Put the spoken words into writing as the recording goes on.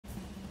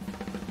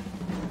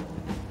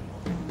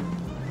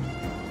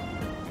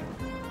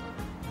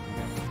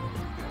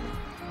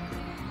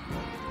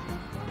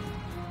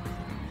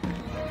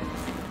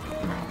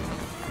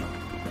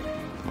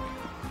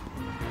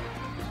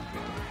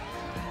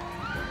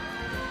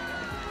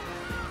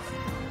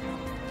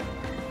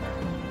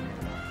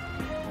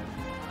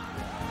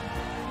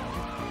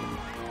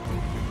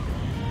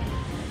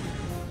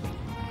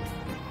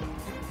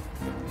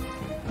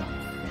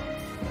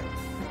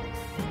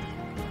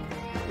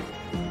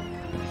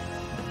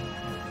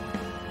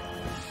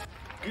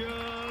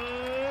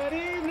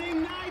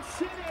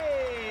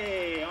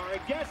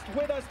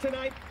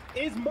tonight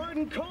is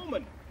Martin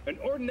Coleman, an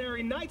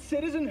ordinary night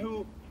citizen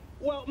who...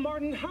 Well,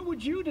 Martin, how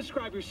would you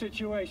describe your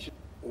situation?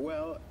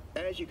 Well,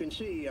 as you can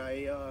see,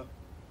 I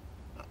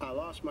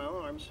lost my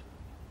arms.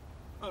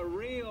 A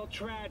real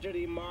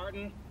tragedy,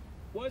 Martin.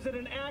 Was it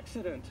an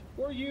accident?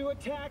 Were you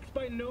attacked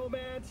by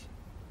nomads?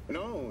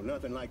 No,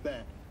 nothing like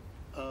that.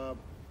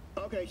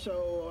 Okay,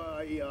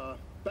 so,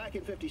 back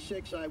in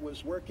 '56, I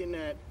was working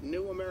at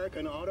New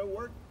American Auto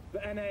Work.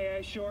 The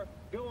NAA, sure.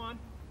 Go on.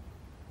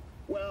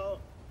 Well,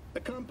 the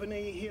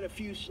company hit a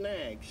few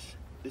snags,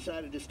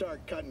 decided to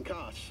start cutting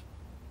costs.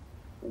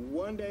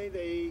 One day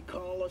they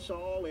call us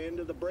all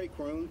into the break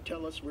room,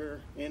 tell us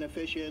we're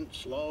inefficient,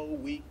 slow,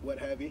 weak, what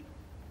have you.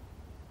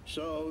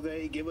 So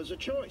they give us a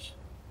choice.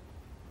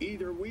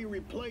 Either we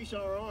replace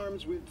our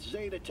arms with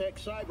Zeta Tech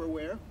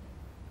cyberware,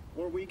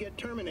 or we get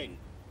terminated.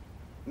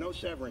 No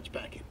severance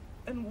packet.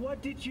 And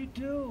what did you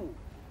do?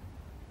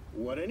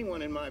 What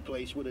anyone in my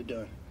place would have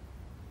done.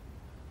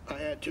 I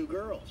had 2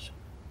 girls.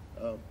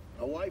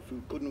 A wife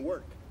who couldn't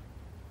work.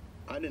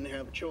 I didn't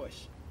have a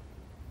choice.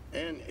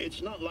 And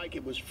it's not like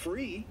it was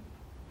free.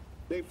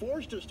 They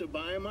forced us to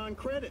buy them on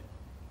credit.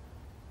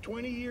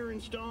 20-year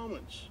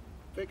installments,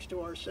 fixed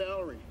to our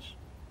salaries.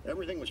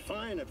 Everything was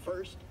fine at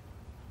first.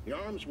 The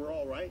arms were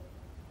all right.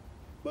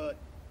 But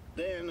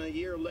then a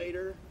year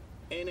later,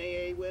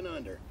 NAA went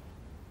under.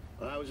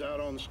 I was out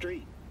on the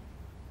street.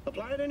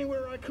 Applied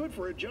anywhere I could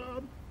for a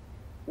job.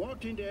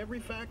 Walked into every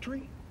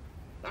factory.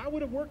 I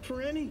would have worked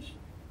for any's.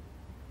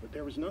 But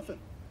there was nothing.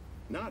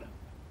 Nada.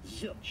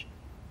 Zilch.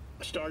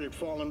 I started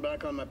falling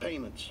back on my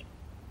payments.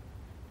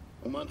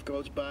 A month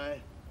goes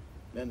by,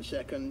 then the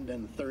second,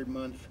 then the third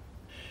month.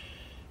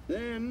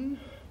 Then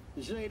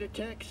Zeta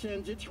Tech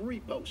sends its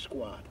repo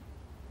squad.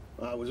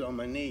 I was on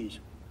my knees,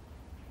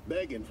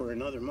 begging for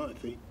another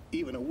month,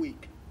 even a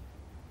week.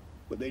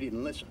 But they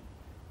didn't listen.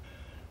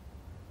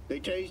 They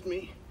tased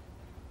me,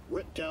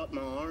 ripped out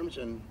my arms,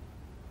 and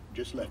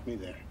just left me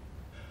there.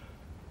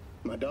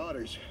 My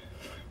daughters,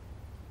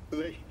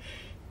 they...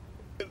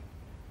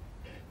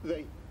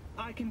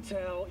 I can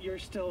tell you're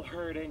still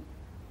hurting.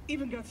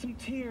 Even got some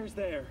tears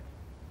there.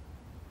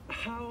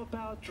 How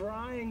about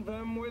drying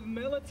them with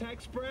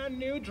Militech's brand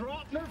new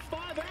Dropner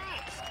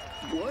 5X?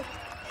 What?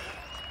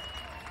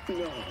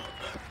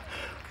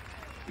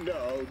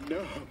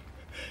 No.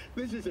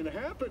 This isn't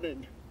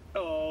happening.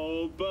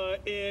 Oh,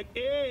 but it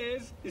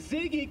is.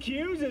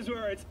 ZiggyQ's is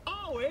where it's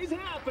always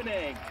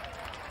happening.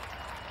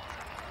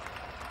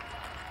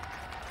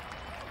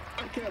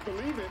 I can't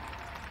believe it.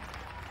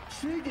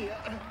 Ziggy,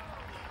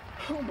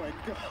 oh my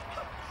God.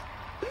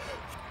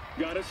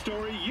 Got a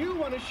story you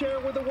want to share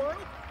with the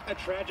world? A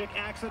tragic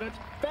accident?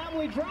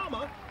 Family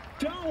drama?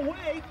 Don't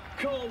wait.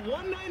 Call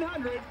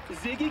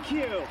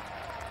 1-900-ZiggyQ.